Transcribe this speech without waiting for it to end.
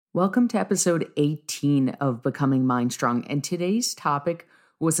Welcome to episode 18 of Becoming Mind Strong. And today's topic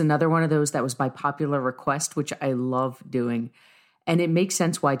was another one of those that was by popular request, which I love doing. And it makes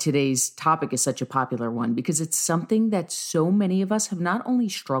sense why today's topic is such a popular one, because it's something that so many of us have not only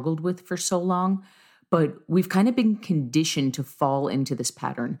struggled with for so long, but we've kind of been conditioned to fall into this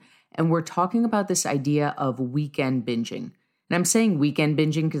pattern. And we're talking about this idea of weekend binging. And I'm saying weekend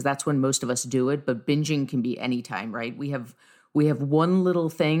binging because that's when most of us do it, but binging can be anytime, right? We have one little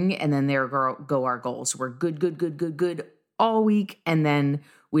thing and then there go our goals. We're good all week. And then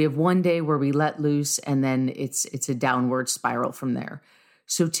we have one day where we let loose and then it's a downward spiral from there.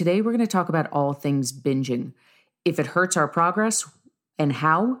 So today we're going to talk about all things binging. If it hurts our progress and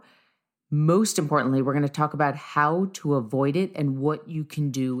how. Most importantly, we're going to talk about how to avoid it and what you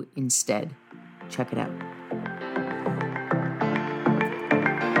can do instead. Check it out.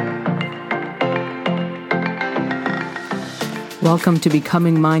 Welcome to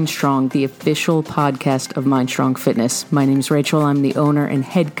Becoming Mind Strong, the official podcast of Mind Strong Fitness. My name is Rachel. I'm the owner and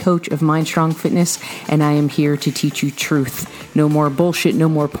head coach of Mind Strong Fitness, and I am here to teach you truth. No more bullshit, no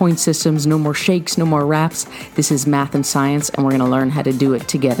more point systems, no more shakes, no more wraps. This is math and science, and we're going to learn how to do it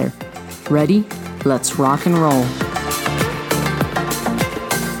together. Ready? Let's rock and roll.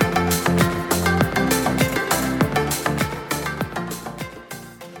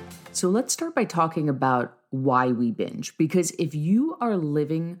 So let's start by talking about why we binge. Because if you are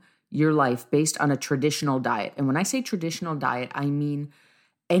living your life based on a traditional diet, and when I say traditional diet, I mean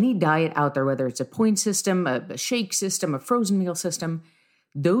any diet out there, whether it's a point system, a shake system, a frozen meal system,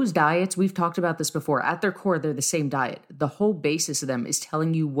 those diets, we've talked about this before, at their core, they're the same diet. The whole basis of them is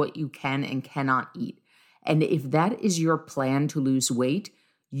telling you what you can and cannot eat. And if that is your plan to lose weight,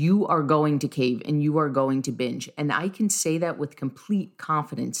 you are going to cave and you are going to binge. And I can say that with complete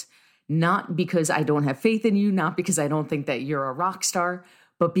confidence. Not because I don't have faith in you, not because I don't think that you're a rock star,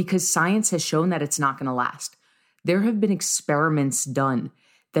 but because science has shown that it's not going to last. There have been experiments done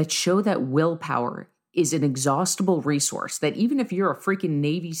that show that willpower is an exhaustible resource, that even if you're a freaking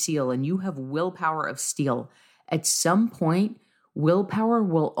Navy SEAL and you have willpower of steel, at some point, willpower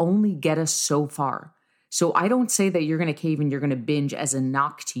will only get us so far. So I don't say that you're going to cave and you're going to binge as a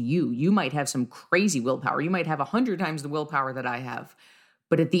knock to you. You might have some crazy willpower. You might have 100 times the willpower that I have.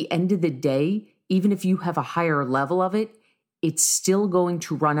 But at the end of the day, even if you have a higher level of it, it's still going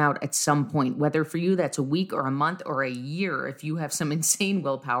to run out at some point. Whether for you that's a week or a month or a year, if you have some insane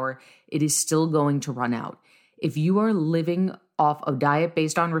willpower, it is still going to run out. If you are living off a diet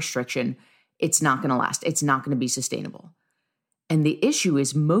based on restriction, it's not going to last. It's not going to be sustainable. And the issue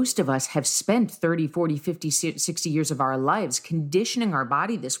is most of us have spent 30, 40, 50, 60 years of our lives conditioning our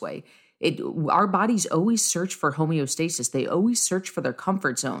body this way. Our bodies always search for homeostasis. They always search for their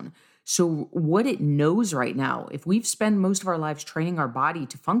comfort zone. So what it knows right now, if we've spent most of our lives training our body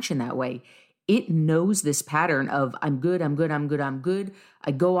to function that way, it knows this pattern of I'm good.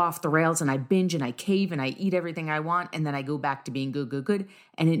 I go off the rails and I binge and I cave and I eat everything I want. And then I go back to being good.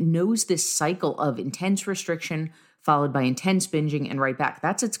 And it knows this cycle of intense restriction followed by intense binging and right back.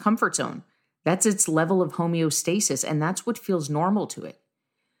 That's its comfort zone. That's its level of homeostasis. And that's what feels normal to it.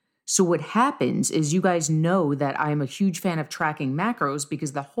 So what happens is you guys know that I'm a huge fan of tracking macros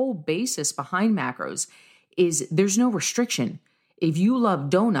because the whole basis behind macros is there's no restriction. If you love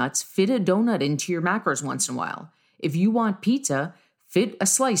donuts, fit a donut into your macros once in a while. If you want pizza, fit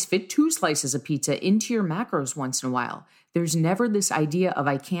 2 slices of pizza into your macros once in a while. There's never this idea of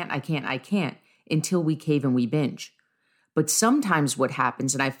I can't until we cave and we binge. But sometimes what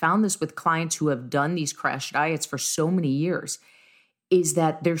happens, and I found this with clients who have done these crash diets for so many years, is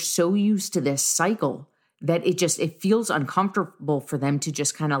that they're so used to this cycle that it feels uncomfortable for them to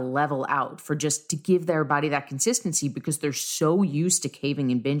just kind of level out, for just to give their body that consistency because they're so used to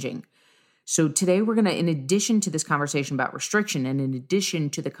caving and binging. So today we're going to, in addition to this conversation about restriction and in addition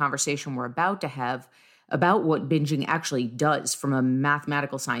to the conversation we're about to have about what binging actually does from a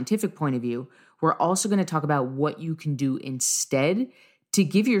mathematical scientific point of view, we're also going to talk about what you can do instead to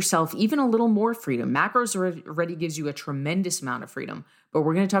give yourself even a little more freedom. Macros already gives you a tremendous amount of freedom, but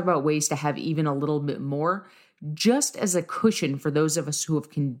we're going to talk about ways to have even a little bit more, just as a cushion for those of us who have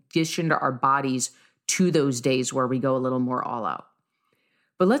conditioned our bodies to those days where we go a little more all out.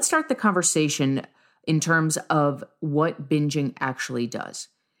 But let's start the conversation in terms of what binging actually does.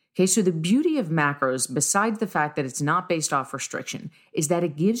 Okay, so the beauty of macros, besides the fact that it's not based off restriction, is that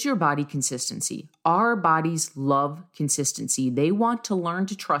it gives your body consistency. Our bodies love consistency. They want to learn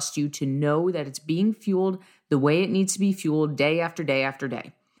to trust you, to know that it's being fueled the way it needs to be fueled day after day after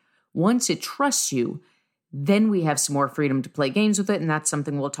day. Once it trusts you, Then we have some more freedom to play games with it, and that's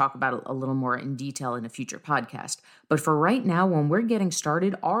something we'll talk about a little more in detail in a future podcast. But for right now, when we're getting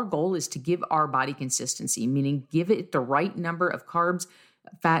started, our goal is to give our body consistency, meaning give it the right number of carbs,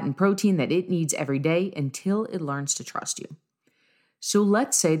 fat, and protein that it needs every day until it learns to trust you. So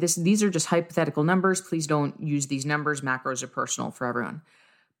let's say these are just hypothetical numbers. Please don't use these numbers. Macros are personal for everyone.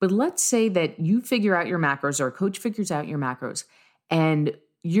 But let's say that you figure out your macros, or a coach figures out your macros, and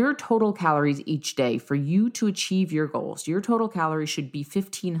your total calories each day for you to achieve your goals, your total calories should be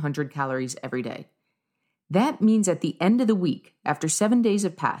 1,500 calories every day. That means at the end of the week, after 7 days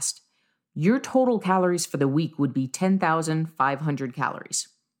have passed, your total calories for the week would be 10,500 calories.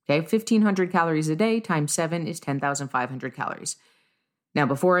 Okay, 1,500 calories a day times 7 is 10,500 calories. Now,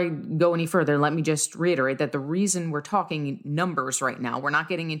 before I go any further, let me just reiterate that the reason we're talking numbers right now, we're not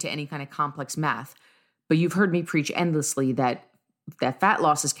getting into any kind of complex math, but you've heard me preach endlessly that fat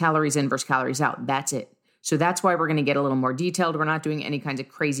loss is calories in versus calories out. That's it. So that's why we're going to get a little more detailed. We're not doing any kinds of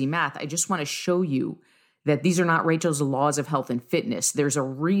crazy math. I just want to show you that these are not Rachel's laws of health and fitness. There's a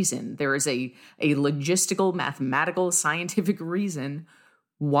reason. There is a logistical, mathematical, scientific reason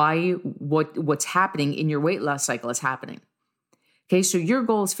why what's happening in your weight loss cycle is happening. Okay, so your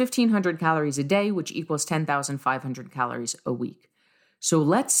goal is 1,500 calories a day, which equals 10,500 calories a week. So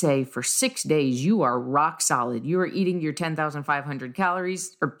let's say for 6 days, you are rock solid. You are eating your 10,500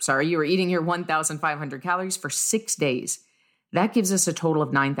 calories, you are eating your 1,500 calories for 6 days. That gives us a total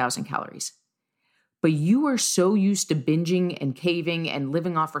of 9,000 calories. But you are so used to binging and caving and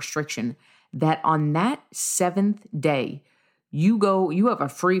living off restriction that on that 7th day, you have a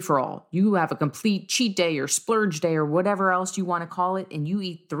free-for-all. You have a complete cheat day or splurge day or whatever else you want to call it, and you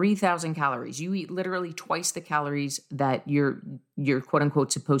eat 3,000 calories. You eat literally twice the calories that you're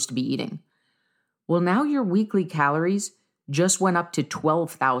quote-unquote supposed to be eating. Well, now your weekly calories just went up to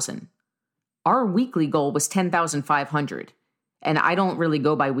 12,000. Our weekly goal was 10,500. And I don't really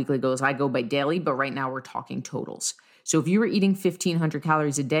go by weekly goals. I go by daily, but right now we're talking totals. So if you were eating 1,500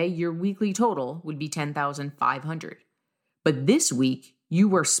 calories a day, your weekly total would be 10,500. But this week, you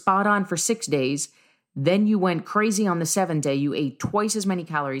were spot on for 6 days. Then you went crazy on the 7th day. You ate twice as many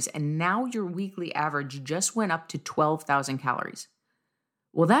calories. And now your weekly average just went up to 12,000 calories.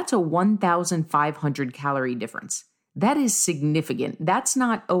 Well, that's a 1,500 calorie difference. That is significant. That's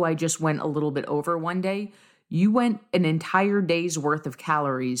not, I just went a little bit over one day. You went an entire day's worth of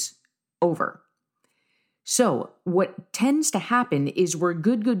calories over. So what tends to happen is we're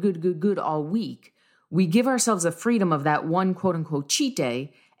good all week. We give ourselves the freedom of that one quote unquote cheat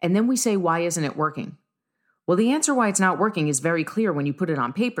day, and then we say, why isn't it working? Well, the answer why it's not working is very clear when you put it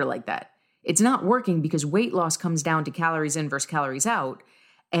on paper like that. It's not working because weight loss comes down to calories in versus calories out,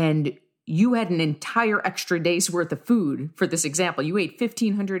 and you had an entire extra day's worth of food. For this example, you ate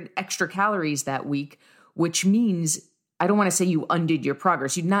 1,500 extra calories that week, which means, I don't want to say you undid your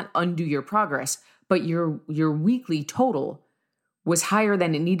progress. You did not undo your progress, but your weekly total was higher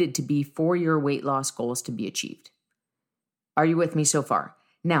than it needed to be for your weight loss goals to be achieved. Are you with me so far?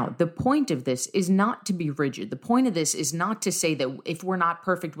 Now, the point of this is not to be rigid. The point of this is not to say that if we're not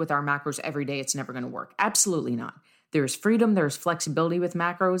perfect with our macros every day, it's never going to work. Absolutely not. There's freedom, there's flexibility with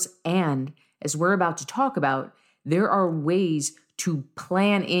macros, and as we're about to talk about, there are ways to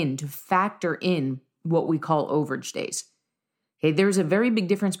plan in, to factor in what we call overage days. Okay, there's a very big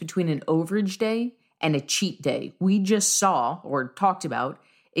difference between an overage day and a cheat day. We just saw or talked about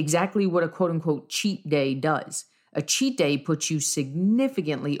exactly what a quote unquote cheat day does. A cheat day puts you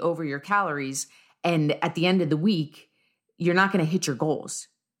significantly over your calories, and at the end of the week, you're not going to hit your goals.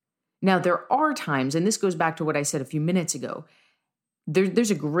 Now, there are times, and this goes back to what I said a few minutes ago.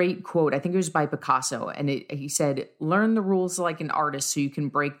 There's a great quote, I think it was by Picasso, and he said, learn the rules like an artist so you can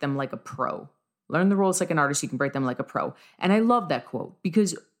break them like a pro. Learn the rules like an artist, you can break them like a pro. And I love that quote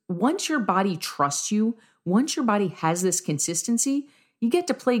because once your body trusts you, once your body has this consistency, you get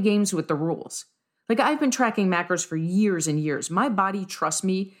to play games with the rules. Like I've been tracking macros for years and years. My body trusts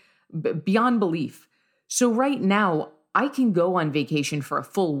me beyond belief. So right now, I can go on vacation for a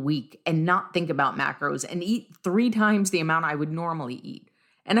full week and not think about macros and eat 3 times the amount I would normally eat.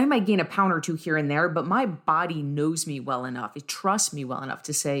 And I might gain a pound or 2 here and there, but my body knows me well enough. It trusts me well enough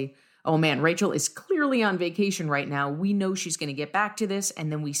to say, oh man, Rachel is clearly on vacation right now. We know she's going to get back to this,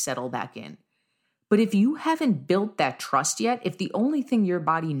 and then we settle back in. But if you haven't built that trust yet, if the only thing your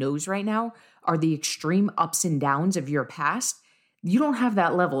body knows right now are the extreme ups and downs of your past, you don't have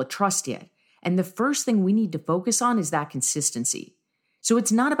that level of trust yet. And the first thing we need to focus on is that consistency. So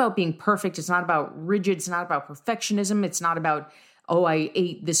it's not about being perfect. It's not about rigid. It's not about perfectionism. It's not about, I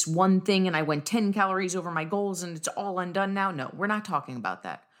ate this one thing and I went 10 calories over my goals and it's all undone now. No, we're not talking about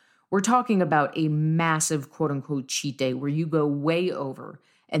that. We're talking about a massive quote unquote cheat day where you go way over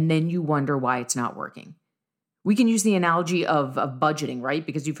and then you wonder why it's not working. We can use the analogy of budgeting, right?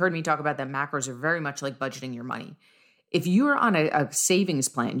 Because you've heard me talk about that macros are very much like budgeting your money. If you're on a savings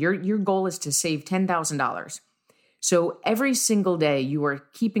plan, your goal is to save $10,000. So every single day you are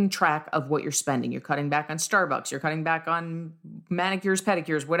keeping track of what you're spending. You're cutting back on Starbucks. You're cutting back on manicures,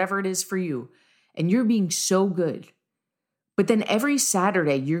 pedicures, whatever it is for you. And you're being so good. But then every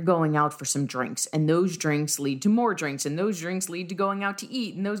Saturday you're going out for some drinks, and those drinks lead to more drinks, and those drinks lead to going out to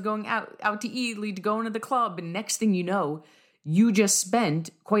eat, and those going out to eat lead to going to the club. And next thing you know, you just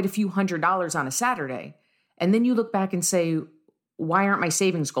spent quite a few $100s on a Saturday. And then you look back and say, why aren't my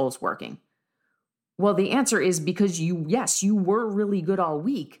savings goals working? Well, the answer is because you were really good all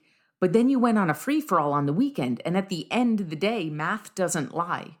week, but then you went on a free-for-all on the weekend. And at the end of the day, math doesn't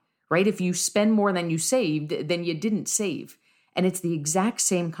lie, right? If you spend more than you saved, then you didn't save. And it's the exact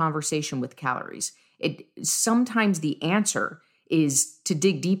same conversation with calories. Sometimes the answer is to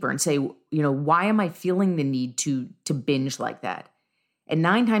dig deeper and say, why am I feeling the need to binge like that? And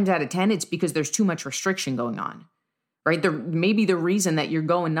 9 times out of 10, it's because there's too much restriction going on, right? Maybe the reason that you're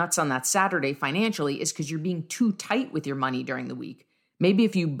going nuts on that Saturday financially is because you're being too tight with your money during the week. Maybe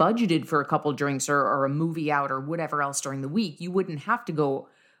if you budgeted for a couple drinks or a movie out or whatever else during the week, you wouldn't have to go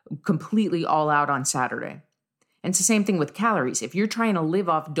completely all out on Saturday. And it's the same thing with calories. If you're trying to live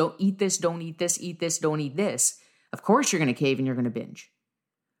off, don't eat this, don't eat this, eat this, don't eat this, of course you're going to cave and you're going to binge.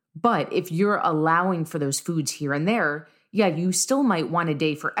 But if you're allowing for those foods here and there, yeah, you still might want a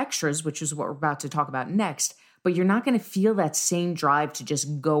day for extras, which is what we're about to talk about next, but you're not going to feel that same drive to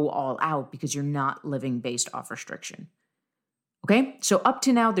just go all out because you're not living based off restriction. Okay, so up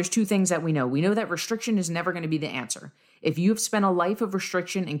to now, there's 2 things that we know. We know that restriction is never going to be the answer. If you've spent a life of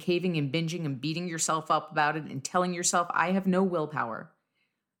restriction and caving and binging and beating yourself up about it and telling yourself, I have no willpower,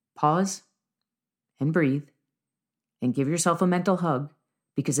 pause and breathe and give yourself a mental hug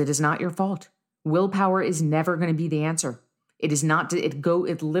because it is not your fault. Willpower is never going to be the answer. It is not.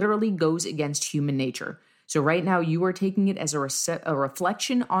 It literally goes against human nature. So right now you are taking it as a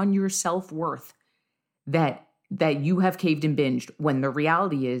reflection on your self-worth that you have caved and binged when the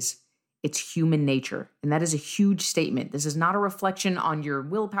reality is it's human nature. And that is a huge statement. This is not a reflection on your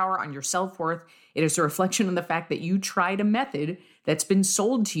willpower, on your self-worth. It is a reflection on the fact that you tried a method that's been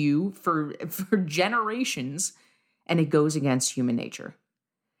sold to you for generations, and it goes against human nature.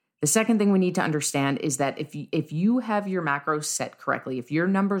 The second thing we need to understand is that if you have your macros set correctly, if your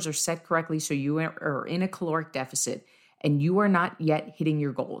numbers are set correctly so you are in a caloric deficit and you are not yet hitting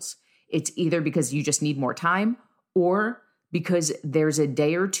your goals, it's either because you just need more time or because there's a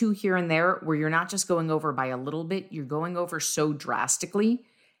day or 2 here and there where you're not just going over by a little bit, you're going over so drastically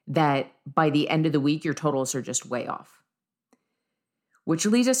that by the end of the week, your totals are just way off. Which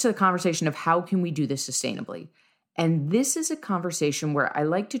leads us to the conversation of how can we do this sustainably? And this is a conversation where I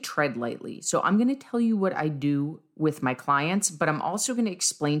like to tread lightly. So I'm going to tell you what I do with my clients, but I'm also going to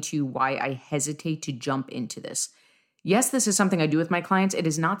explain to you why I hesitate to jump into this. Yes, this is something I do with my clients. It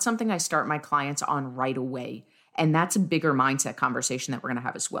is not something I start my clients on right away. And that's a bigger mindset conversation that we're going to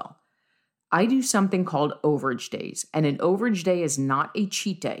have as well. I do something called overage days, and an overage day is not a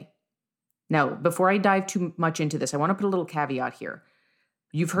cheat day. Now, before I dive too much into this, I want to put a little caveat here.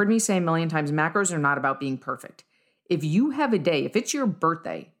 You've heard me say a million times, macros are not about being perfect. If you have a day, if it's your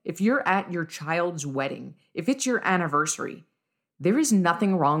birthday, if you're at your child's wedding, if it's your anniversary, there is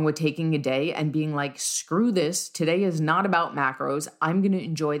nothing wrong with taking a day and being like, screw this, today is not about macros. I'm going to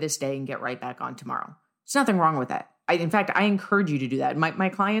enjoy this day and get right back on tomorrow. There's nothing wrong with that. In fact, I encourage you to do that. My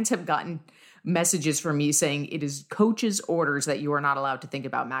clients have gotten messages from me saying it is coach's orders that you are not allowed to think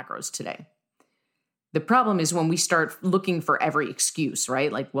about macros today. The problem is when we start looking for every excuse,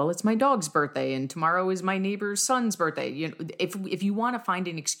 right? Like, well, it's my dog's birthday and tomorrow is my neighbor's son's birthday. If you want to find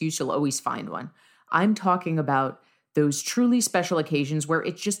an excuse, you'll always find one. I'm talking about those truly special occasions where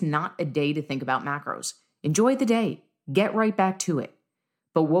it's just not a day to think about macros. Enjoy the day. Get right back to it.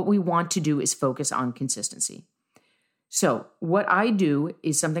 But what we want to do is focus on consistency. So what I do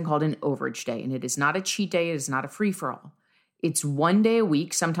is something called an overage day, and it is not a cheat day. It is not a free-for-all. It's 1 day a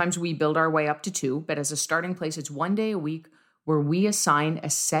week. Sometimes we build our way up to 2, but as a starting place, it's 1 day a week where we assign a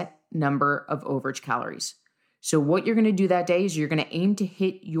set number of overage calories. So what you're going to do that day is you're going to aim to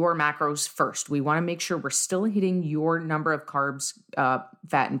hit your macros first. We want to make sure we're still hitting your number of carbs,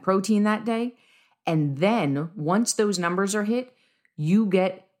 fat, and protein that day. And then once those numbers are hit, you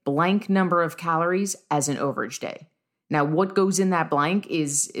get blank number of calories as an overage day. Now, what goes in that blank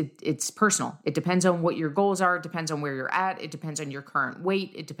is it's personal. It depends on what your goals are. It depends on where you're at. It depends on your current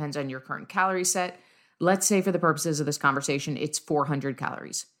weight. It depends on your current calorie set. Let's say for the purposes of this conversation, it's 400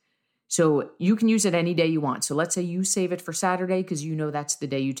 calories. So you can use it any day you want. So let's say you save it for Saturday because you know that's the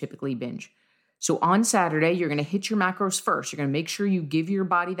day you typically binge. So on Saturday, you're going to hit your macros first. You're going to make sure you give your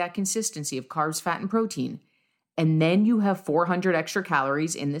body that consistency of carbs, fat, and protein. And then you have 400 extra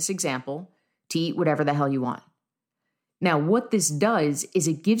calories in this example to eat whatever the hell you want. Now, what this does is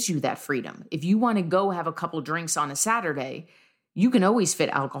it gives you that freedom. If you want to go have a couple drinks on a Saturday, you can always fit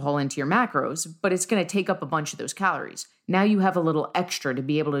alcohol into your macros, but it's going to take up a bunch of those calories. Now you have a little extra to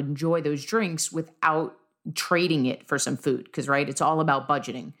be able to enjoy those drinks without trading it for some food. Because, right, it's all about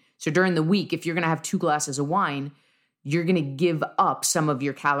budgeting. So during the week, if you're going to have 2 glasses of wine, you're going to give up some of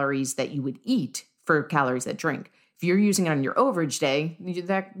your calories that you would eat for calories that drink. If you're using it on your overage day,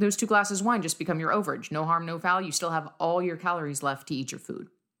 those 2 glasses of wine just become your overage. No harm, no foul. You still have all your calories left to eat your food.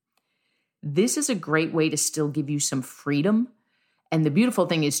 This is a great way to still give you some freedom. And the beautiful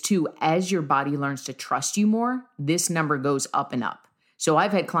thing is, too, as your body learns to trust you more, this number goes up and up. So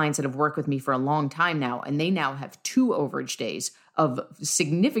I've had clients that have worked with me for a long time now, and they now have 2 overage days of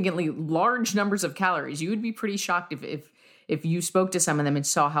significantly large numbers of calories. You would be pretty shocked if you spoke to some of them and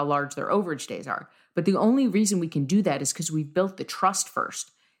saw how large their overage days are. But the only reason we can do that is because we've built the trust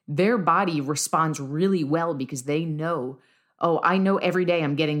first. Their body responds really well because they know, oh, I know every day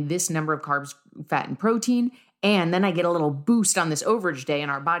I'm getting this number of carbs, fat, and protein, and then I get a little boost on this overage day,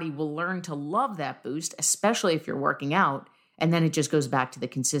 and our body will learn to love that boost, especially if you're working out. And then it just goes back to the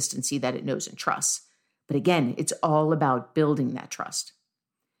consistency that it knows and trusts. But again, it's all about building that trust.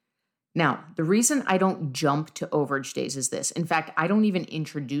 Now, the reason I don't jump to overage days is this. In fact, I don't even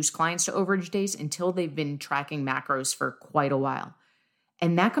introduce clients to overage days until they've been tracking macros for quite a while.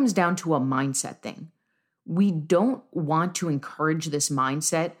 And that comes down to a mindset thing. We don't want to encourage this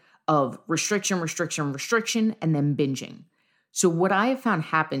mindset of restriction, and then binging. So what I have found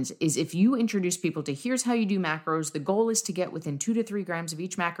happens is if you introduce people to here's how you do macros, the goal is to get within 2 to 3 grams of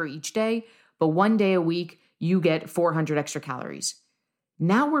each macro each day, but 1 day a week, you get 400 extra calories.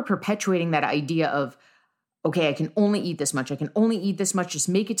 Now we're perpetuating that idea of, okay, I can only eat this much. Just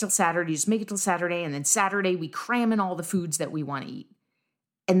make it till Saturday. And then Saturday, we cram in all the foods that we want to eat.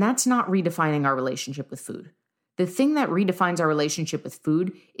 And that's not redefining our relationship with food. The thing that redefines our relationship with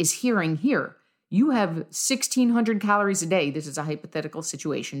food is hearing here. You have 1,600 calories a day. This is a hypothetical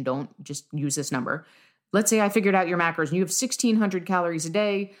situation. Don't just use this number. Let's say I figured out your macros and you have 1,600 calories a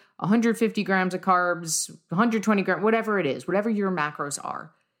day, 150 grams of carbs, 120 grams, whatever it is, whatever your macros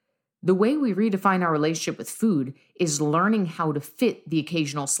are. The way we redefine our relationship with food is learning how to fit the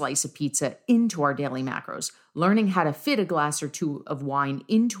occasional slice of pizza into our daily macros, learning how to fit a glass or 2 of wine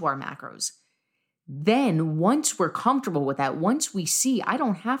into our macros. Then once we're comfortable with that, once we see I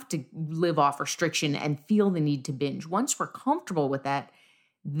don't have to live off restriction and feel the need to binge, once we're comfortable with that,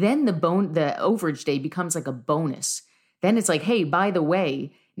 then the overage day becomes like a bonus. Then it's like, hey, by the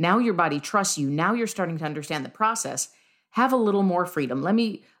way, now your body trusts you. Now you're starting to understand the process. Have a little more freedom. Let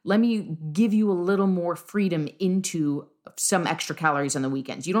me give you a little more freedom into some extra calories on the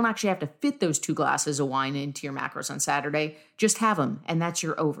weekends. You don't actually have to fit those 2 glasses of wine into your macros on Saturday. Just have them, and that's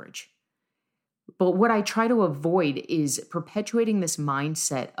your overage. But what I try to avoid is perpetuating this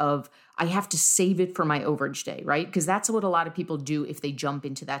mindset of I have to save it for my overage day, right? Because that's what a lot of people do if they jump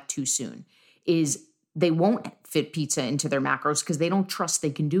into that too soon, is they won't fit pizza into their macros because they don't trust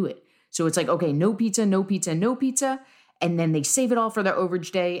they can do it. So it's like, okay, no pizza. And then they save it all for their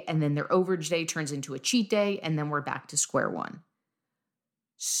overage day. And then their overage day turns into a cheat day. And then we're back to square one.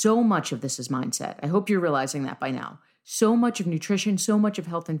 So much of this is mindset. I hope you're realizing that by now. So much of nutrition, so much of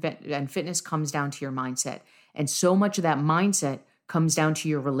health and fitness comes down to your mindset. And so much of that mindset comes down to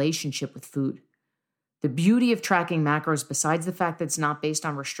your relationship with food. The beauty of tracking macros, besides the fact that it's not based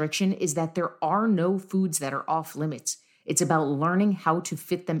on restriction, is that there are no foods that are off limits. It's about learning how to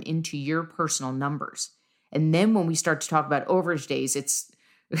fit them into your personal numbers. And then when we start to talk about overage days, it's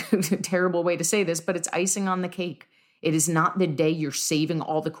a terrible way to say this, but it's icing on the cake. It is not the day you're saving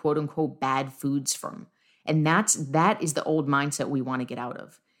all the quote unquote bad foods from. And that is the old mindset we want to get out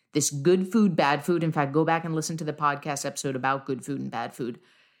of. This good food, bad food. In fact, go back and listen to the podcast episode about good food and bad food.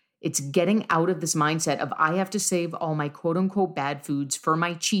 It's getting out of this mindset of I have to save all my quote unquote bad foods for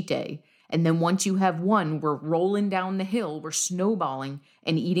my cheat day. And then once you have one, we're rolling down the hill, we're snowballing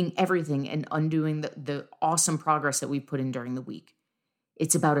and eating everything and undoing the awesome progress that we put in during the week.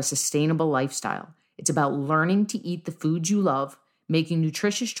 It's about a sustainable lifestyle. It's about learning to eat the foods you love, making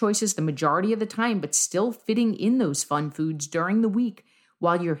nutritious choices the majority of the time, but still fitting in those fun foods during the week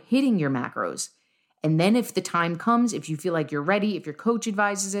while you're hitting your macros. And then if the time comes, if you feel like you're ready, if your coach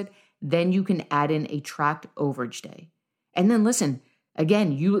advises it, then you can add in a tracked overage day. And then listen,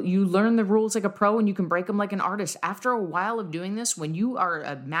 Again, you learn the rules like a pro and you can break them like an artist. After a while of doing this, when you are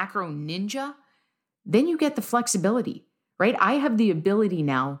a macro ninja, then you get the flexibility, right? I have the ability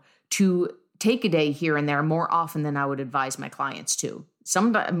now to take a day here and there more often than I would advise my clients to.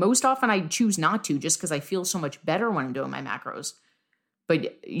 Most often I choose not to, just because I feel so much better when I'm doing my macros.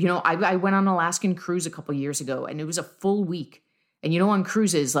 But, I went on an Alaskan cruise a couple years ago and it was a full week. And on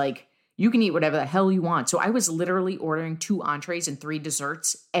cruises, like, you can eat whatever the hell you want. So I was literally ordering 2 entrees and 3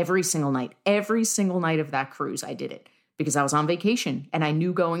 desserts every single night. Every single night of that cruise, I did it because I was on vacation and I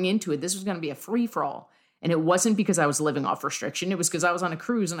knew going into it, this was going to be a free-for-all. And it wasn't because I was living off restriction. It was because I was on a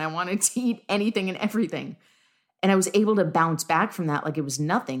cruise and I wanted to eat anything and everything. And I was able to bounce back from that like it was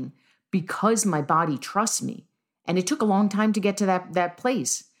nothing because my body trusts me. And it took a long time to get to that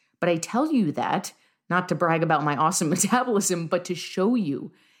place. But I tell you that, not to brag about my awesome metabolism, but to show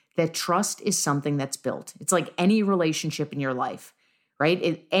you that trust is something that's built. It's like any relationship in your life,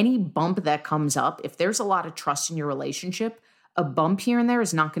 right? Any bump that comes up, if there's a lot of trust in your relationship, a bump here and there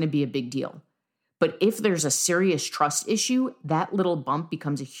is not going to be a big deal. But if there's a serious trust issue, that little bump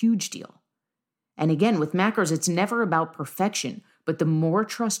becomes a huge deal. And again, with macros, it's never about perfection, but the more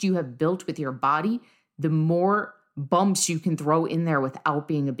trust you have built with your body, the more bumps you can throw in there without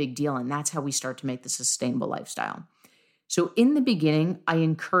being a big deal. And that's how we start to make the sustainable lifestyle. So in the beginning, I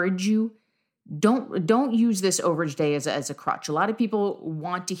encourage you, don't use this overage day as a crutch. A lot of people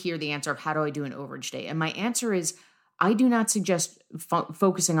want to hear the answer of how do I do an overage day? And my answer is, I do not suggest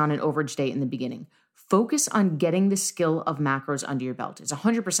focusing on an overage day in the beginning. Focus on getting the skill of macros under your belt. It's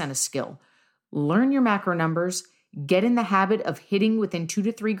 100% a skill. Learn your macro numbers. Get in the habit of hitting within 2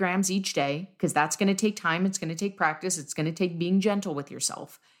 to 3 grams each day, because that's going to take time. It's going to take practice. It's going to take being gentle with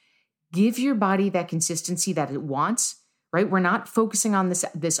yourself. Give your body that consistency that it wants, right? We're not focusing on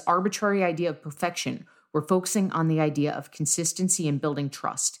this arbitrary idea of perfection. We're focusing on the idea of consistency and building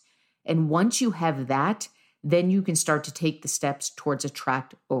trust. And once you have that, then you can start to take the steps towards a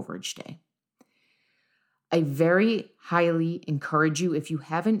tracked overage day. I very highly encourage you, if you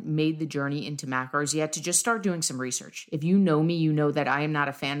haven't made the journey into macros yet, to just start doing some research. If you know me, you know that I am not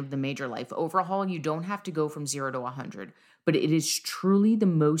a fan of the major life overhaul. You don't have to go from 0 to 100, but it is truly the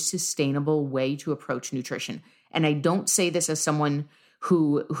most sustainable way to approach nutrition. And I don't say this as someone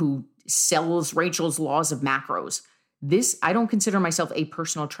who sells Rachel's laws of macros. I don't consider myself a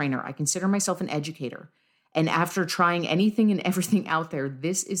personal trainer. I consider myself an educator. And after trying anything and everything out there,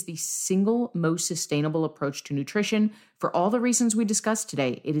 this is the single most sustainable approach to nutrition for all the reasons we discussed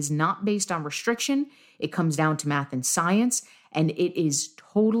today. It is not based on restriction. It comes down to math and science, and it is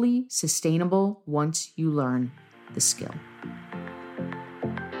totally sustainable once you learn the skill.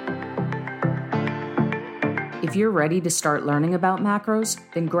 If you're ready to start learning about macros,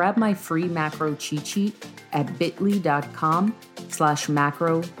 then grab my free macro cheat sheet at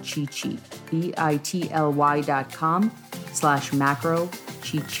bit.ly.com/macro cheat sheet, bity.com/macro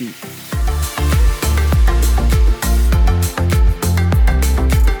cheat sheet.